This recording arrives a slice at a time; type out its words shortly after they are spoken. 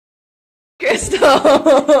Crystal, come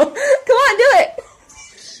on, do it.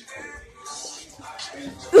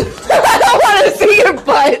 I don't want to see your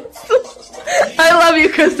butt. I love you,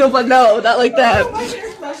 Crystal, but no, not like that.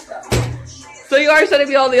 So you are sending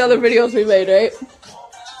me all the other videos we made, right?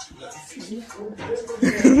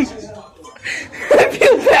 I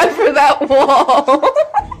feel bad for that wall.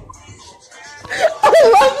 I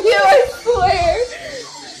love you, I swear.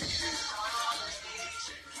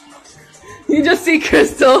 You just see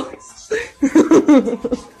Crystal.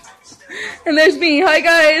 And there's me. Hi,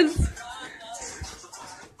 guys.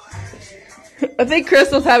 I think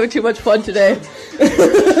Crystal's having too much fun today.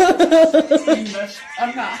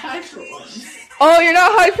 I'm not high for once. Oh, you're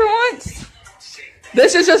not high for once?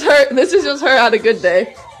 This is just her. This is just her on a good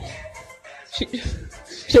day.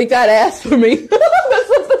 Shake that ass for me. That's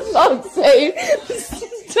what the song's saying.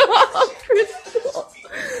 Stop, Crystal.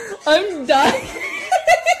 I'm dying.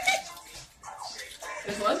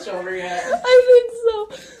 Is lunch over yet? I think so.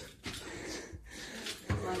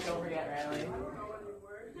 Is lunch over yet, Riley?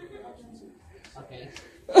 Okay.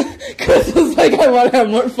 Crystal's like, I want to have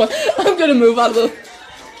more fun. I'm gonna move out of the.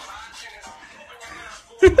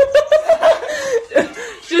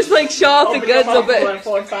 Just like show off the goods a bit.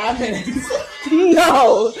 For 5 minutes.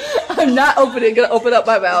 No, I'm not opening. Gonna open up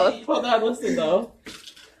my mouth. Hold on, listen though.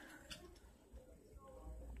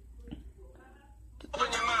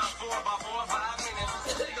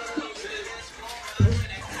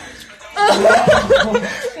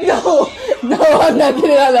 No, I'm not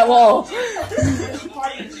getting out of that wall.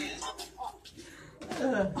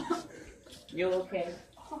 You okay?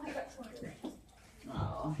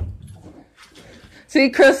 Oh. See,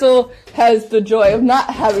 Crystal has the joy of not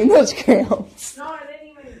having those cramps. No, I didn't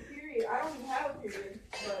even period. I don't even have a period,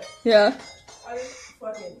 but Yeah. I just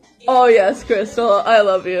fucking. Oh yes, Crystal, I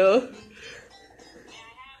love you.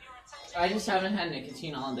 I just haven't had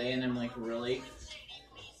nicotine all day and I'm like really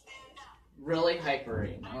hyper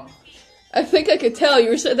right now. I think I could tell you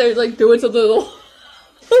were sitting there like doing something little.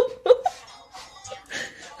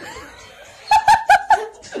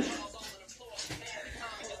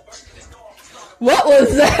 What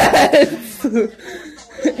was that?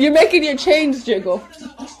 You're making your chains jiggle.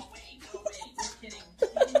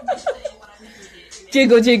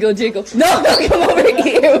 Jiggle, jiggle, jiggle. No, don't come over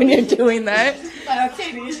here when you're doing that.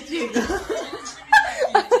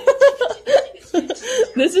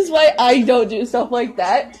 This is why I don't do stuff like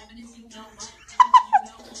that.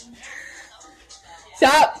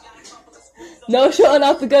 Stop. No showing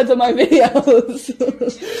off the goods on my videos.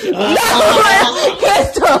 No,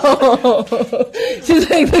 Crystal. She's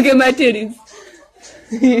like, look at my titties.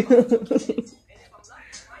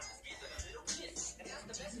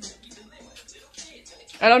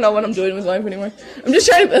 I don't know what I'm doing with life anymore. I'm just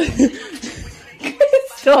trying to.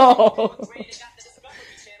 Crystal.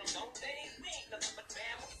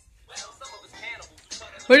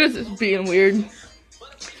 We're just being weird.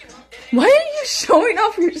 Why are you showing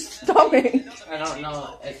off your stomach? I don't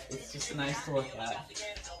know. It's just nice to look at.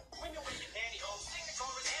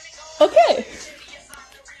 Okay.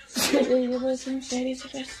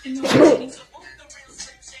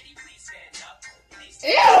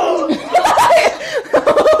 Ew!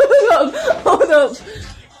 Hold up.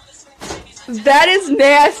 That is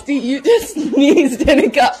nasty. You just sneezed and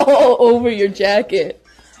it got all over your jacket.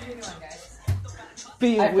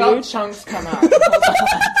 Being I weird. felt chunks come out.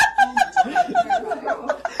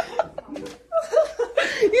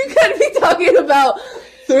 You could be talking about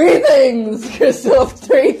 3 things, Crystal.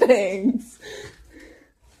 3 things.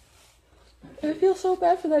 I feel so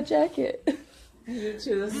bad for that jacket. You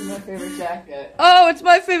too. This is my favorite jacket. Oh, it's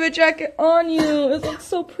my favorite jacket on you. It looks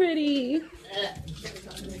so pretty.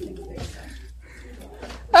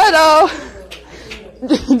 Hello.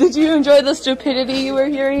 Did you enjoy the stupidity you were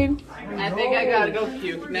hearing? I think I gotta go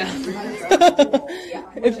puke now.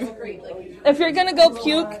 If you're gonna go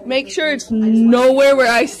puke, make sure it's nowhere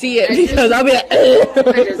where I see it because I'll be like,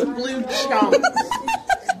 I just blew chunks.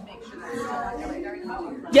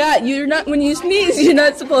 yeah, you're not, when you sneeze, you're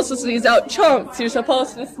not supposed to sneeze out chunks. You're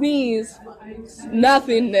supposed to sneeze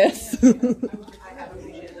nothingness.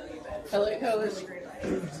 I like how this.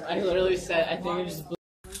 I literally said, I think I just blew.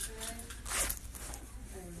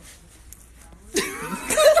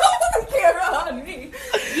 Camera on me.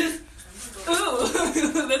 Just,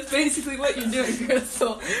 ooh. That's basically what you're doing,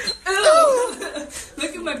 Crystal. Ooh.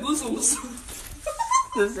 Look at my bosoms.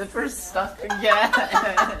 The zipper's stuck again.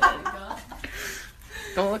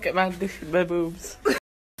 Don't look at my boobs.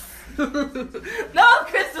 No,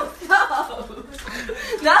 Crystal, no.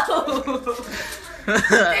 No.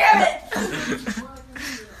 Damn it.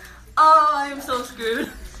 Oh, I am so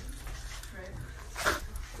screwed.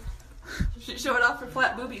 Show it off for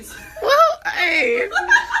flat boobies. Well, hey,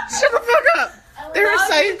 shut the fuck up. They're a Love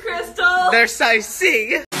you, size. Crystal. They're size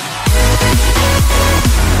C.